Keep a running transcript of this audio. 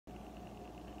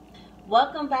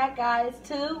Welcome back, guys,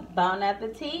 to Bon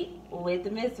Appetit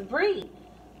with Miss Bree.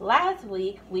 Last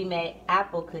week we made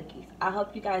apple cookies. I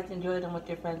hope you guys enjoyed them with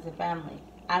your friends and family.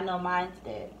 I know mine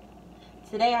did.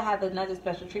 Today I have another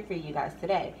special treat for you guys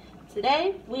today.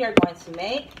 Today we are going to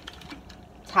make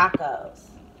tacos,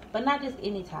 but not just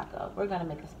any taco. We're going to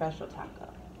make a special taco.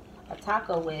 A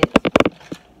taco with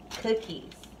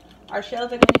cookies. Our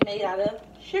shells are going to be made out of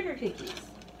sugar cookies.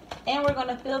 And we're going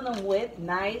to fill them with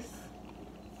nice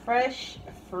fresh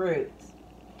fruit.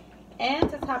 And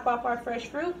to top off our fresh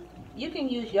fruit, you can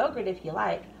use yogurt if you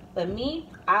like, but me,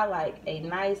 I like a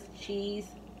nice cheese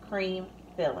cream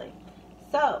filling.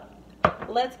 So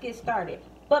let's get started.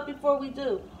 But before we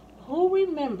do, who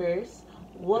remembers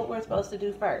what we're supposed to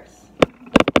do first?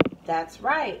 That's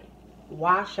right,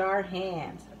 wash our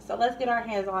hands. So let's get our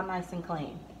hands all nice and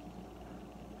clean.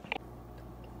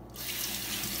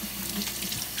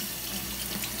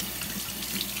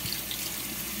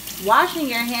 Washing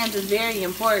your hands is very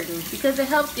important because it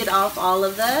helps get off all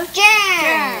of the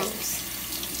germs.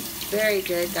 Very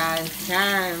good, guys.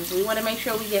 Germs. We want to make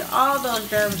sure we get all those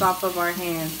germs off of our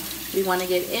hands. We want to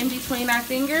get in between our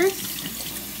fingers,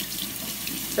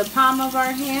 the palm of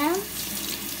our hand.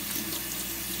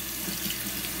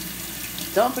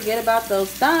 Don't forget about those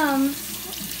thumbs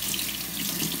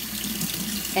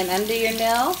and under your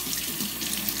nails.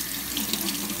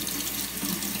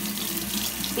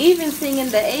 Even singing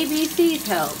the ABCs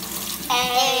helps.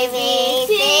 A, B,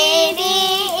 C, D,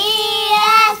 E,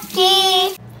 F,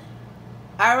 G.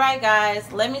 Alright,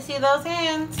 guys, let me see those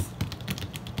hands.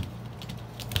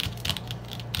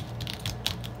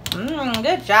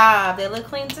 Good job. They look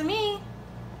clean to me.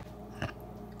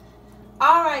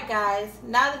 Alright, guys,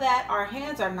 now that our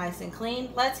hands are nice and clean,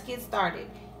 let's get started.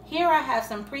 Here I have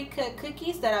some pre-cut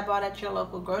cookies that I bought at your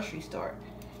local grocery store.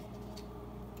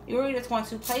 You're just going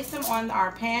to place them on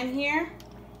our pan here.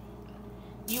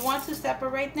 You want to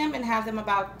separate them and have them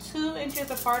about 2 inches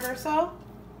apart or so.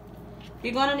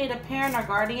 You're going to need a parent or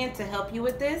guardian to help you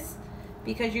with this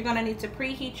because you're going to need to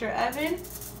preheat your oven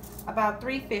about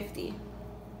 350.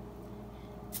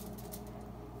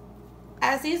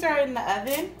 As these are in the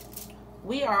oven,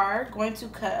 we are going to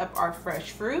cut up our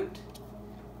fresh fruit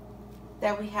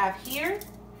that we have here,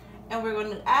 and we're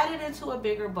going to add it into a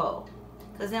bigger bowl,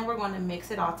 because then we're going to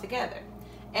mix it all together.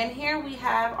 And here we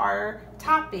have our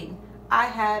topping. I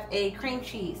have a cream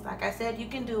cheese. Like I said, you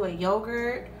can do a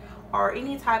yogurt or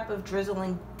any type of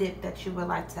drizzling dip that you would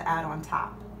like to add on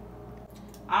top.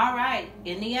 All right,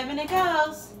 in the oven it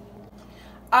goes.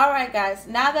 All right, guys,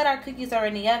 now that our cookies are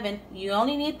in the oven, you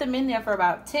only need them in there for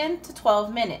about 10 to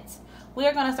 12 minutes. We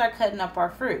are going to start cutting up our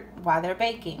fruit while they're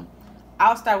baking.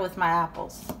 I'll start with my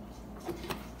apples.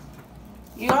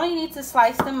 You only need to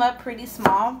slice them up pretty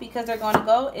small because they're going to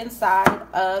go inside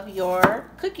of your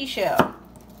cookie shell.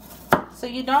 So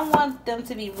you don't want them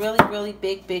to be really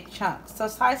big chunks. So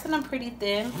slicing them pretty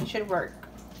thin should work.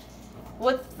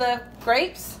 With the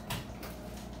grapes,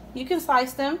 you can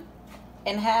slice them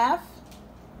in half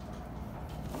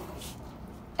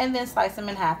and then slice them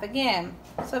in half again.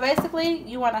 So basically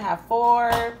you want to have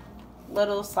 4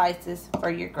 little slices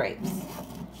for your grapes.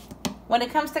 When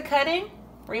it comes to cutting,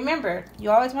 remember,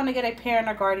 you always want to get a parent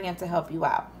or guardian to help you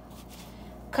out.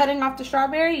 Cutting off the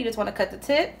strawberry, you just want to cut the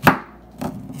tip,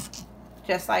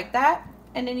 just like that,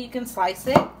 and then you can slice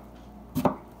it.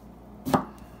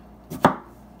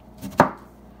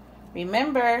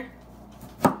 Remember,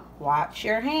 watch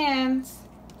your hands.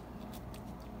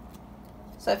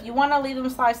 So if you want to leave them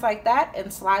sliced like that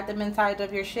and slide them inside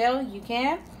of your shell, you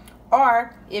can.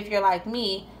 Or if you're like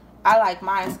me, I like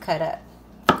mine cut up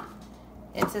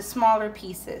into smaller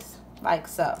pieces, like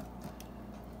so.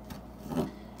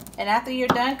 And after you're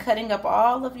done cutting up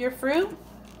all of your fruit,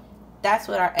 that's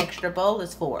what our extra bowl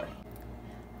is for.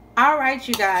 All right,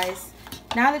 you guys,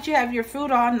 now that you have your fruit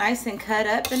all nice and cut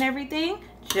up and everything,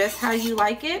 just how you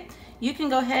like it, you can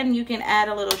go ahead and you can add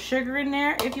a little sugar in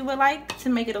there if you would like to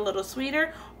make it a little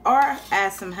sweeter, or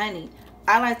add some honey.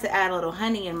 I like to add a little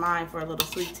honey in mine for a little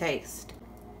sweet taste.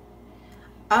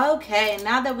 Okay,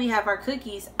 now that we have our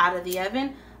cookies out of the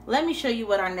oven, let me show you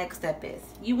what our next step is.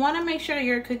 You want to make sure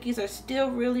your cookies are still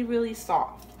really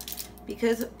soft,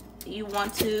 because you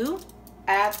want to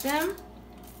add them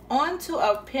onto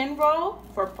a pin roll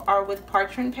or with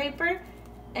parchment paper,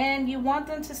 and you want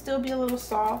them to still be a little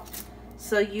soft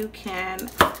so you can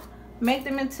make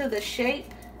them into the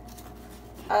shape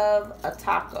of a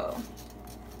taco.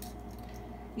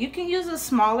 You can use a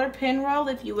smaller pin roll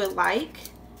if you would like.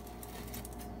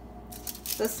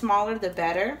 The smaller the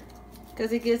better,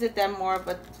 because it gives it that more of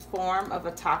a form of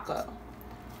a taco.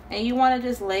 And you want to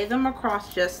just lay them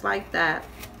across just like that.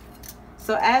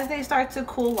 So as they start to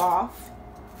cool off,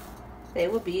 they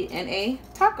will be in a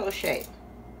taco shape.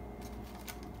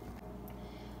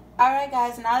 Alright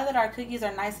guys, now that our cookies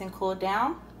are nice and cooled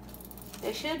down,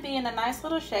 they should be in a nice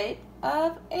little shape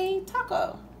of a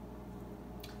taco.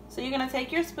 So you're going to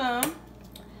take your spoon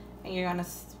and you're going to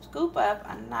scoop up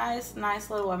a nice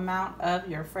little amount of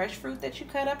your fresh fruit that you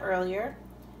cut up earlier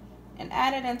and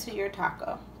add it into your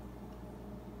taco.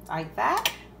 Like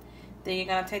that. Then you're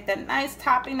going to take that nice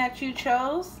topping that you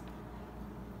chose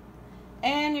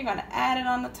and you're going to add it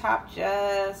on the top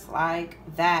just like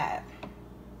that.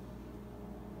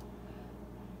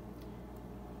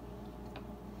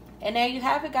 And there you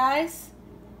have it, guys.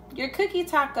 Your cookie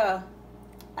taco.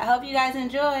 I hope you guys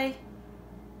enjoy.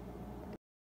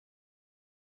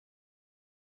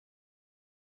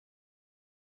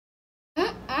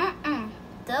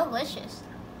 Delicious.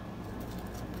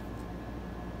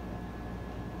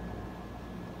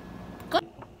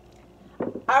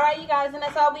 Alright you guys, and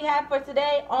that's all we have for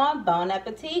today on Bon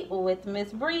Appetit with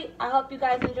Miss Bree. I hope you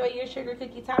guys enjoy your sugar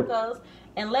cookie tacos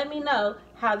and let me know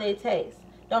how they taste.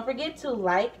 Don't forget to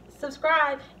like,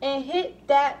 subscribe, and hit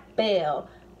that bell.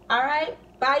 Alright,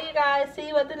 bye you guys. See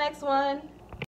you at the next one.